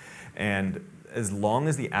customers. And as long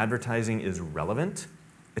as the advertising is relevant,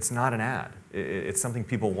 it's not an ad. It's something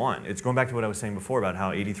people want. It's going back to what I was saying before about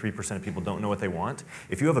how 83% of people don't know what they want.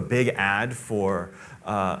 If you have a big ad for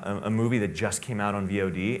a movie that just came out on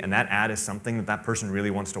VOD, and that ad is something that that person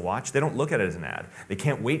really wants to watch, they don't look at it as an ad. They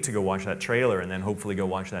can't wait to go watch that trailer and then hopefully go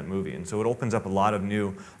watch that movie. And so it opens up a lot of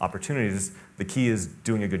new opportunities. The key is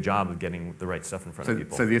doing a good job of getting the right stuff in front of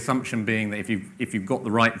people. So the assumption being that if you've got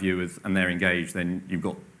the right viewers and they're engaged, then you've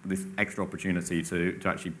got this extra opportunity to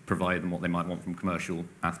actually provide them what they might want from commercial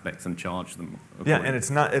aspects and charge them. Yeah, and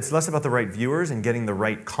it's less about the right viewers and getting the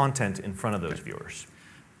right content in front of those viewers.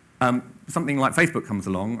 Something like Facebook comes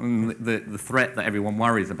along, and the threat that everyone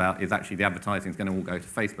worries about is actually the advertising is going to all go to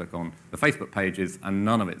Facebook on the Facebook pages, and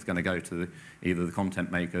none of it's going to go to either the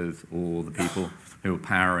content makers or the people who are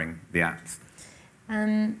powering the apps.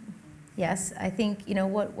 Yes, I think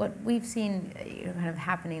what we've seen kind of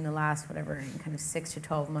happening in the last in kind of 6 to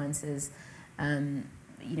 12 months is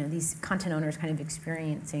these content owners kind of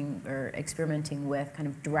experiencing or experimenting with kind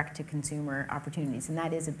of direct to consumer opportunities, and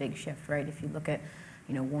that is a big shift, right? If you look at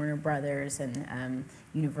Warner Brothers and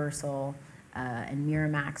Universal and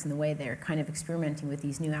Miramax and the way they're kind of experimenting with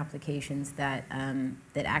these new applications that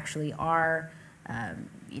that actually are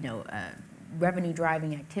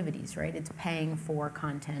revenue-driving activities, right? It's paying for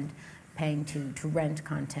content, paying to rent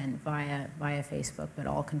content via Facebook, but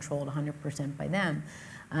all controlled 100% by them.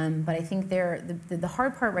 But I think the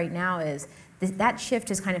hard part right now is that shift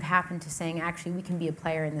has kind of happened to saying, actually, we can be a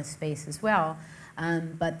player in this space as well.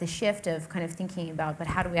 But the shift of kind of thinking about, but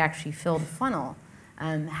how do we actually fill the funnel,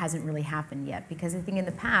 hasn't really happened yet. Because I think in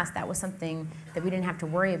the past, that was something that we didn't have to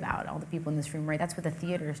worry about, all the people in this room, right? That's what the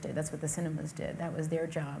theaters did. That's what the cinemas did. That was their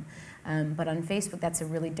job. But on Facebook, that's a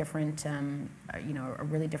really different,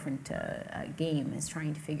 game, is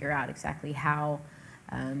trying to figure out exactly how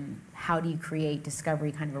do you create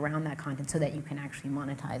discovery kind of around that content so that you can actually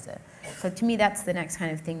monetize it. So to me, that's the next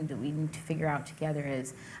kind of thing that we need to figure out together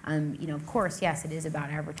is, of course, yes, it is about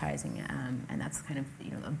advertising, and that's kind of,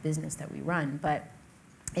 a business that we run, but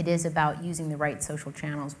it is about using the right social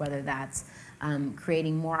channels, whether that's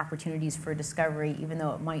creating more opportunities for discovery, even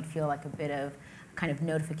though it might feel like a bit of kind of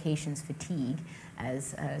notifications fatigue,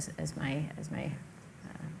 as my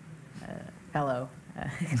fellow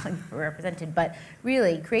represented. But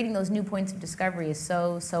really, creating those new points of discovery is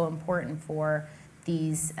so important for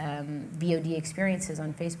these VOD experiences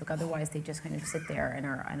on Facebook. Otherwise, they just kind of sit there and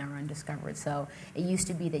are undiscovered. So it used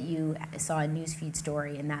to be that you saw a newsfeed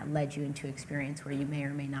story and that led you into experience where you may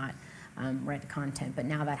or may not read content. But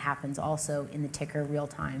now that happens also in the ticker real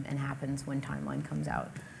time and happens when timeline comes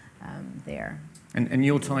out there. And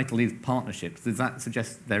your title is partnerships. Does that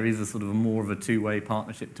suggest there is a sort of more of a two-way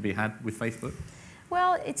partnership to be had with Facebook?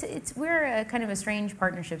 Well, we're a kind of a strange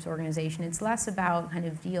partnerships organization. It's less about kind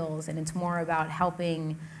of deals, and it's more about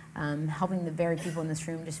helping the very people in this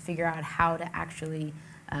room just figure out how to actually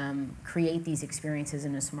create these experiences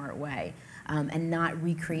in a smart way, and not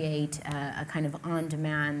recreate a kind of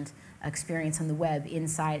on-demand experience on the web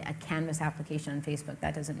inside a Canvas application on Facebook.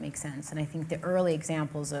 That doesn't make sense. And I think the early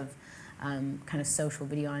examples of kind of social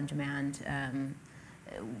video on demand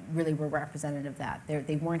really were representative of that.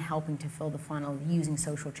 They weren't helping to fill the funnel using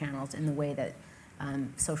social channels in the way that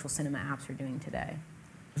social cinema apps are doing today.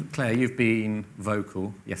 Claire, you've been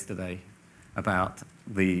vocal yesterday about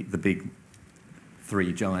the big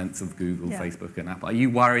three giants of Google, Facebook, and Apple. Are you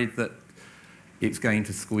worried that it's going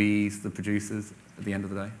to squeeze the producers at the end of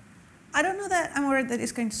the day? I don't know that I'm worried that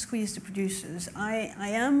it's going to squeeze the producers. I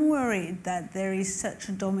am worried that there is such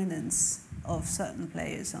a dominance of certain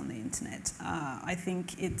players on the internet. I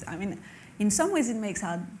think in some ways it makes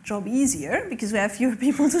our job easier because we have fewer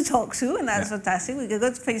people to talk to, and that's fantastic. We can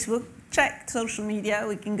go to Facebook, check social media,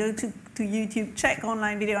 we can go to YouTube, check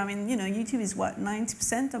online video. I mean, YouTube is what,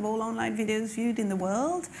 90% of all online videos viewed in the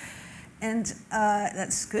world? And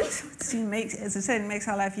that's good. As I said, it makes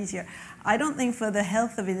our life easier. I don't think for the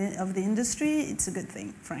health of the industry, it's a good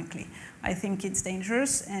thing, frankly. I think it's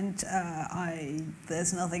dangerous, and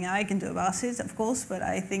there's nothing I can do about it, of course, but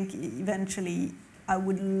I think eventually I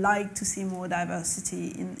would like to see more diversity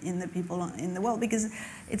in the people in the world, because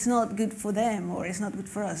it's not good for them, or it's not good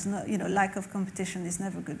for us. Lack of competition is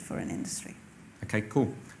never good for an industry. Okay,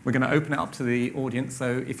 cool. We're going to open it up to the audience,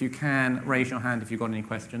 so if you can, raise your hand if you've got any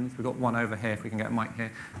questions. We've got one over here, if we can get a mic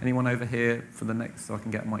here. Anyone over here for the next, so I can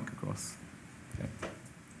get a mic across? Okay.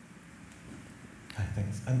 Hi,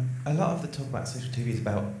 thanks. A lot of the talk about social TV is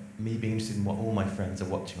about me being interested in what all my friends are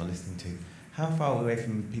watching or listening to. How far away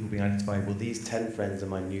from people being identifiable, these 10 friends are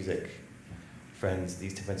my music friends,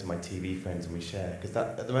 these 10 friends are my TV friends, and we share? Because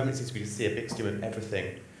at the moment it seems to be to see a big stream of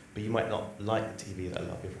everything, but you might not like the TV that a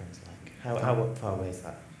lot of your friends like. How far away is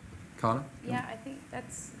that? Carla? Yeah, I think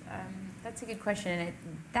that's a good question, and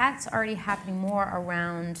that's already happening more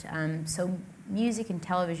around so music and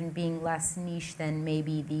television being less niche than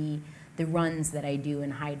maybe the runs that I do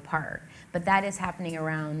in Hyde Park, but that is happening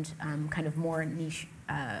around kind of more niche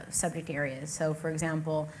subject areas. So, for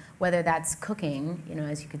example, whether that's cooking,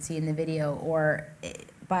 as you could see in the video, or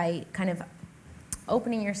by kind of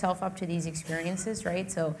opening yourself up to these experiences, right?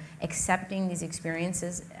 So accepting these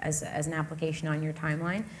experiences as an application on your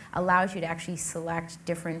timeline allows you to actually select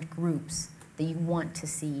different groups that you want to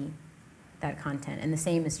see that content. And the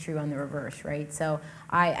same is true on the reverse, right? So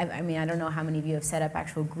I mean, I don't know how many of you have set up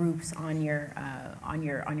actual groups on your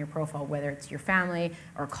profile, whether it's your family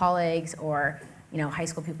or colleagues or high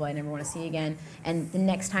school people I never want to see again. And the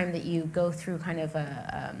next time that you go through kind of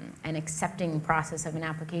an accepting process of an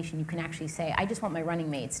application, you can actually say, I just want my running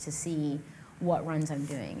mates to see what runs I'm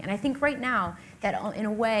doing. And I think right now that in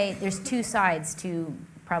a way, there's two sides to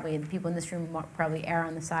probably the people in this room probably err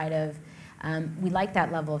on the side of we like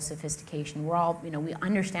that level of sophistication. We're all, we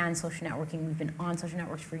understand social networking. We've been on social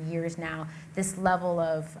networks for years now. This level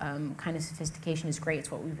of kind of sophistication is great. It's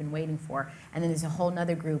what we've been waiting for. And then there's a whole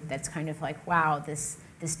other group that's kind of like, wow, this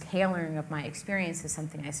this tailoring of my experience is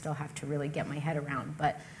something I still have to really get my head around.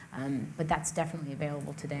 But that's definitely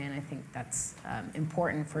available today, and I think that's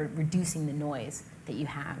important for reducing the noise that you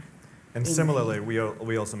have. And similarly,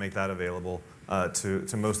 we also make that available to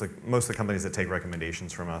most of the companies that take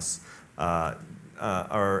recommendations from us.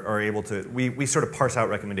 Are able to, we sort of parse out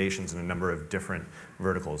recommendations in a number of different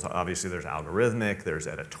verticals. Obviously there's algorithmic, there's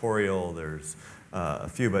editorial, there's a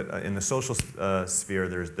few, but in the social sphere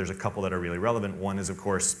there's a couple that are really relevant. One is, of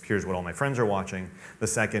course, here's what all my friends are watching. The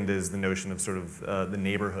second is the notion of sort of the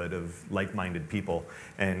neighborhood of like-minded people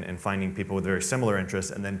and finding people with very similar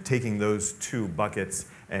interests, and then taking those two buckets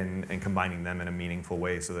and combining them in a meaningful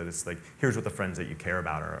way, so that it's like, here's what the friends that you care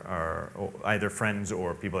about are either friends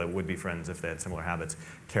or people that would be friends if they had similar habits,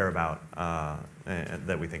 care about, and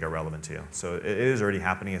that we think are relevant to you. So it is already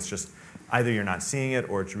happening. It's just either you're not seeing it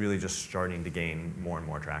or it's really just starting to gain more and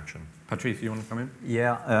more traction. Patrice, you want to come in?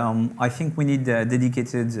 Yeah, I think we need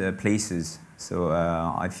dedicated places. So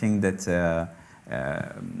I think that...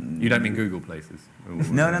 you don't mean Google Places?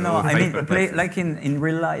 No. I mean, like in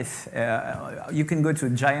real life, you can go to a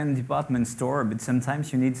giant department store, but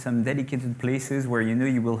sometimes you need some dedicated places where you know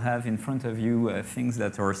you will have in front of you things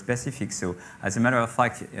that are specific. So as a matter of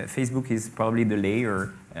fact, Facebook is probably the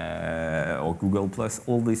layer, or Google Plus,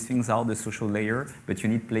 all these things are the social layer, but you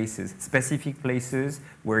need places, specific places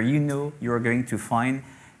where you know you're going to find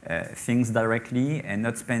things directly and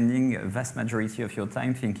not spending a vast majority of your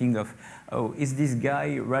time thinking of, oh, is this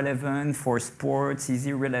guy relevant for sports? Is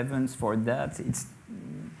he relevant for that? It's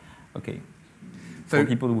okay. So for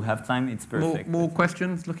people who have time, it's perfect. More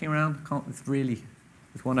questions looking around?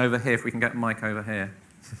 There's one over here, if we can get Mike over here.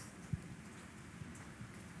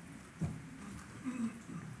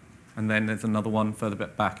 And then there's another one further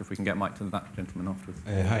bit back, if we can get Mike to that gentleman afterwards.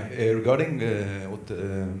 Hi. Regarding what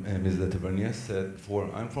Ms. Tavernier said before,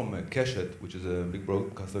 I'm from Keshet, which is a big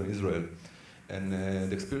broadcaster in Israel. And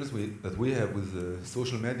the experience that we have with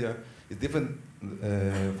social media is different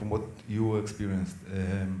from what you experienced.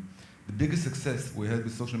 The biggest success we had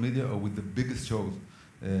with social media are with the biggest shows.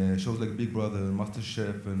 Shows like Big Brother,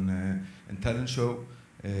 MasterChef, and Talent Show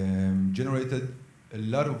generated a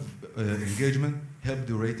lot of engagement, helped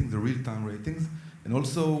the ratings, the real-time ratings, and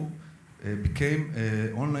also became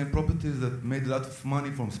online properties that made a lot of money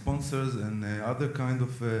from sponsors and other kind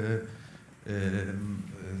of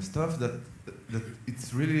stuff that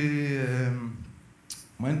it's really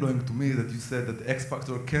mind-blowing to me that you said that X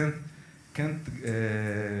Factor can't.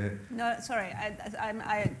 No, sorry,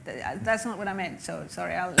 that's not what I meant. So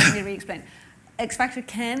sorry, let me re-explain. X Factor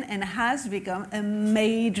can and has become a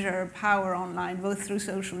major power online, both through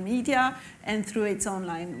social media and through its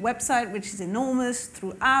online website, which is enormous,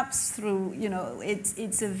 through apps, through, you know,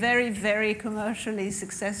 it's a very, very commercially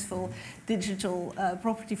successful digital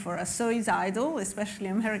property for us. So is Idol, especially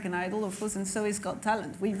American Idol, of course, and so is Got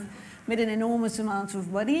Talent. We've made an enormous amount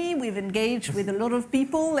of money, we've engaged with a lot of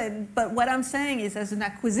people, but what I'm saying is, as an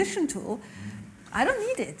acquisition tool, I don't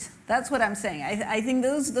need it. That's what I'm saying. I think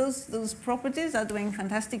those properties are doing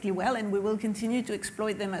fantastically well, and we will continue to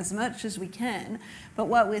exploit them as much as we can. But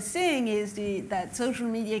what we're seeing is that social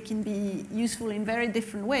media can be useful in very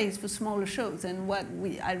different ways for smaller shows. And what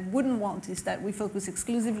I wouldn't want is that we focus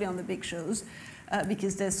exclusively on the big shows,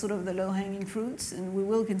 because there's sort of the low-hanging fruits, and we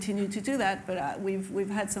will continue to do that. But we've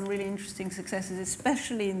had some really interesting successes,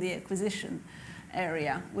 especially in the acquisition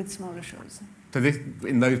area with smaller shows. So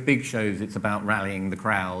in those big shows, it's about rallying the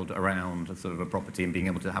crowd around a sort of a property and being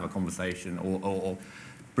able to have a conversation or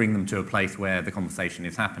bring them to a place where the conversation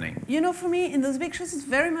is happening. You know, for me, in those big shows, it's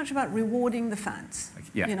very much about rewarding the fans.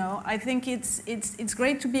 Yeah. You know, I think it's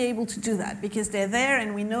great to be able to do that because they're there,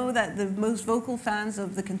 and we know that the most vocal fans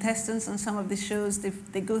of the contestants on some of these shows,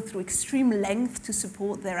 they go through extreme length to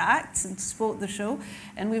support their acts and to support the show,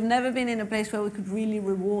 and we've never been in a place where we could really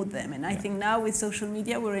reward them, and I think now with social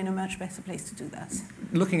media, we're in a much better place to do that.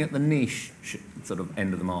 Looking at the niche sort of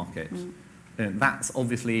end of the market, that's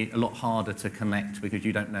obviously a lot harder to connect because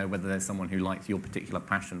you don't know whether there's someone who likes your particular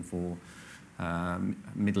passion for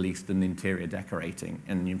Middle Eastern interior decorating,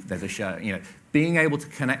 and there's a show. You know, being able to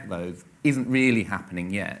connect those isn't really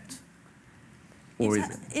happening yet, or is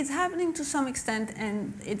it? It's happening to some extent,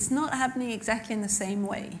 and it's not happening exactly in the same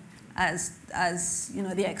way as you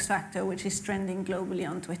know, the X Factor, which is trending globally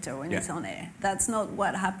on Twitter when it's on air. That's not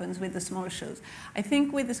what happens with the smaller shows. I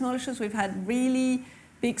think with the smaller shows, we've had really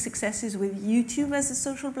big successes with YouTube as a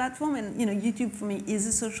social platform, and you know, YouTube for me is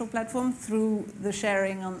a social platform through the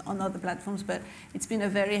sharing on other platforms, but it's been a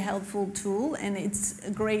very helpful tool, and it's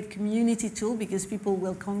a great community tool because people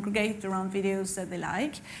will congregate around videos that they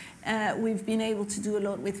like, We've been able to do a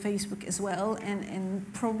lot with Facebook as well, and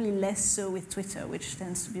probably less so with Twitter, which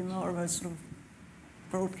tends to be more of a sort of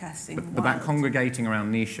broadcasting. But that congregating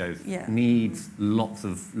around niche shows needs lots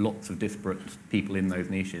of disparate people in those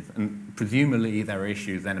niches, and presumably there are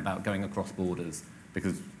issues then about going across borders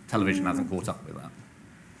because television hasn't caught up with that.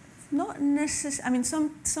 Not necessarily. I mean,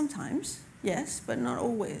 sometimes. Yes, but not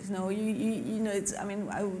always. No, you know. It's, I mean,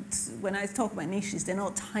 when I talk about niches, they're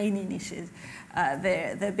not tiny niches.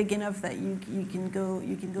 They're big enough that you can go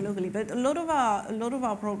locally. But a lot of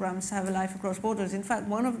our programs have a life across borders. In fact,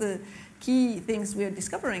 one of the key things we are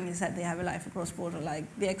discovering is that they have a life across border. Like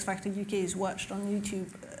the X Factor UK is watched on YouTube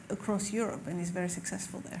across Europe and is very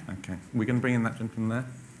successful there. Okay, we're going to bring in that gentleman there.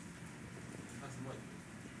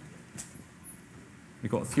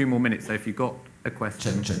 We've got a few more minutes, so if you've got a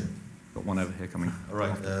question. Got one over here coming. All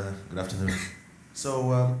right, good afternoon.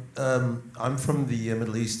 So I'm from the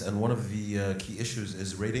Middle East, and one of the key issues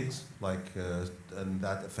is ratings, and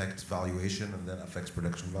that affects valuation, and that affects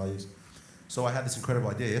production values. So I had this incredible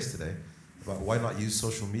idea yesterday about why not use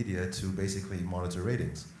social media to basically monitor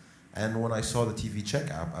ratings. And when I saw the TV Check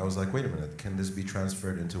app, I was like, wait a minute, can this be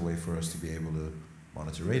transferred into a way for us to be able to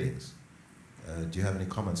monitor ratings? Do you have any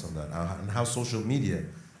comments on that? And how social media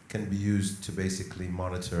can be used to basically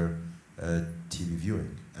monitor TV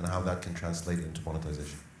viewing, and how that can translate into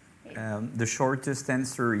monetization? The shortest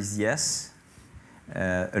answer is yes.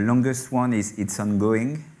 A longest one is it's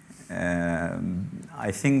ongoing.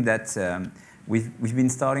 I think that we've been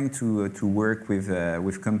starting to work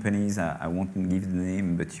with companies. I won't give the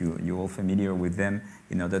name, but you're all familiar with them,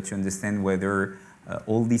 in order to understand whether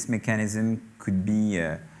all this mechanism could be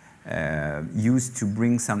used to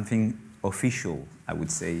bring something official, I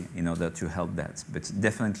would say, in order to help that. But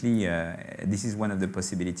definitely, this is one of the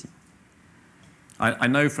possibilities. I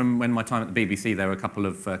know from when my time at the BBC, there were a couple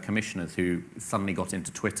of commissioners who suddenly got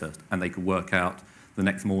into Twitter, and they could work out the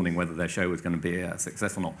next morning whether their show was going to be a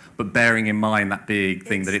success or not. But bearing in mind that big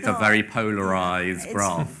thing, that it's a very polarized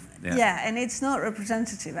graph. Yeah, and it's not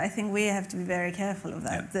representative. I think we have to be very careful of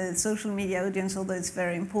that. The social media audience, although it's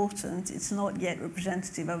very important, it's not yet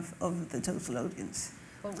representative of the total audience.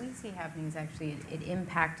 What we see happening is actually it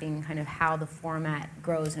impacting kind of how the format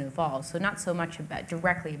grows and evolves. So not so much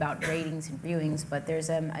directly about ratings and viewings, but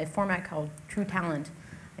there's a format called True Talent.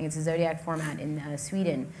 I think it's a Zodiac format in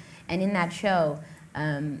Sweden. And in that show,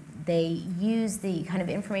 they use the kind of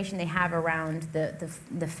information they have around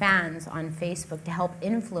the fans on Facebook to help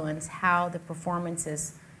influence how the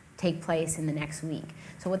performances take place in the next week.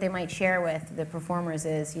 So what they might share with the performers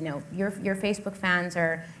is, you know, your Facebook fans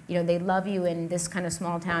are, you know, they love you in this kind of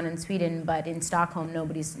small town in Sweden, but in Stockholm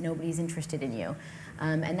nobody's interested in you.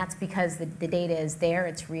 And that's because the data is there,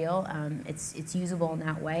 it's real, it's usable in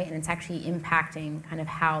that way, and it's actually impacting kind of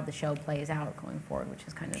how the show plays out going forward, which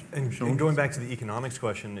is kind of... And going back to the economics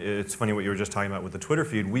question, it's funny what you were just talking about with the Twitter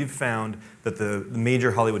feed. We've found that the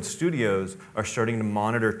major Hollywood studios are starting to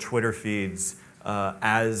monitor Twitter feeds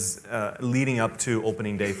as leading up to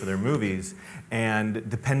opening day for their movies, and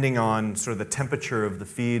depending on sort of the temperature of the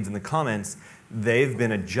feeds and the comments, they've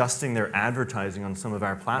been adjusting their advertising on some of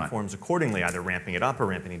our platforms accordingly, either ramping it up or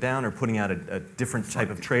ramping it down, or putting out a different type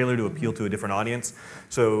of trailer to appeal to a different audience.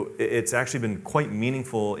 So it's actually been quite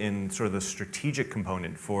meaningful in sort of the strategic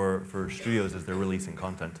component for studios as they're releasing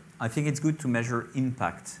content. I think it's good to measure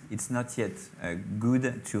impact. It's not yet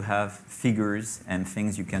good to have figures and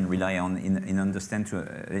things you can rely on in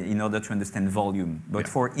order to understand volume. But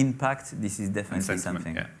for impact, this is definitely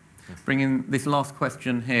something. Yeah. Bring in this last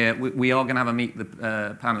question here. We are going to have a meet the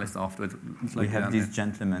panelists afterwards. We have this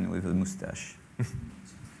gentleman with a moustache.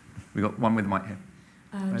 We got one with the mic here.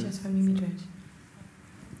 Jess from Moderator.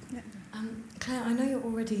 Claire, I know you're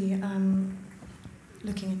already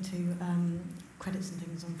looking into credits and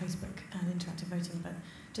things on Facebook and interactive voting, but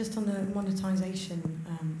just on the monetization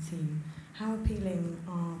theme, how appealing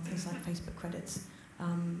are things like Facebook credits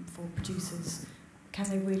for producers? Can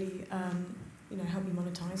they really help you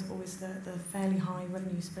monetize, or is the fairly high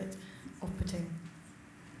revenue split off-putting?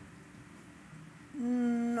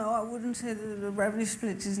 No, I wouldn't say that the revenue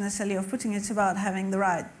split is necessarily off-putting. It's about having the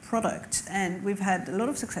right product. And we've had a lot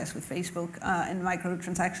of success with Facebook and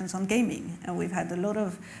microtransactions on gaming. And we've had a lot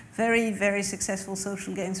of very, very successful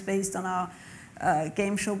social games based on our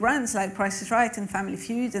game show brands like Price is Right and Family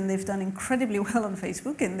Feud, and they've done incredibly well on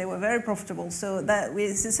Facebook, and they were very profitable. So that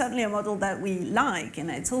is certainly a model that we like, and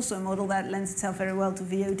it's also a model that lends itself very well to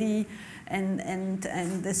VOD and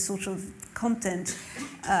this sort of content.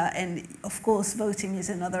 And of course, voting is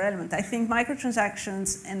another element. I think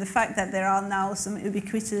microtransactions and the fact that there are now some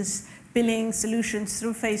ubiquitous billing solutions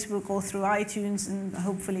through Facebook or through iTunes, and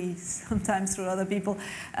hopefully sometimes through other people.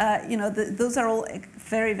 Those are all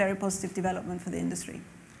very, very positive development for the industry.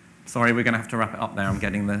 Sorry, we're going to have to wrap it up there. I'm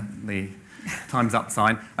getting the time's up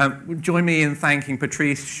sign. Join me in thanking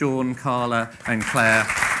Patrice, Sean, Carla, and Claire.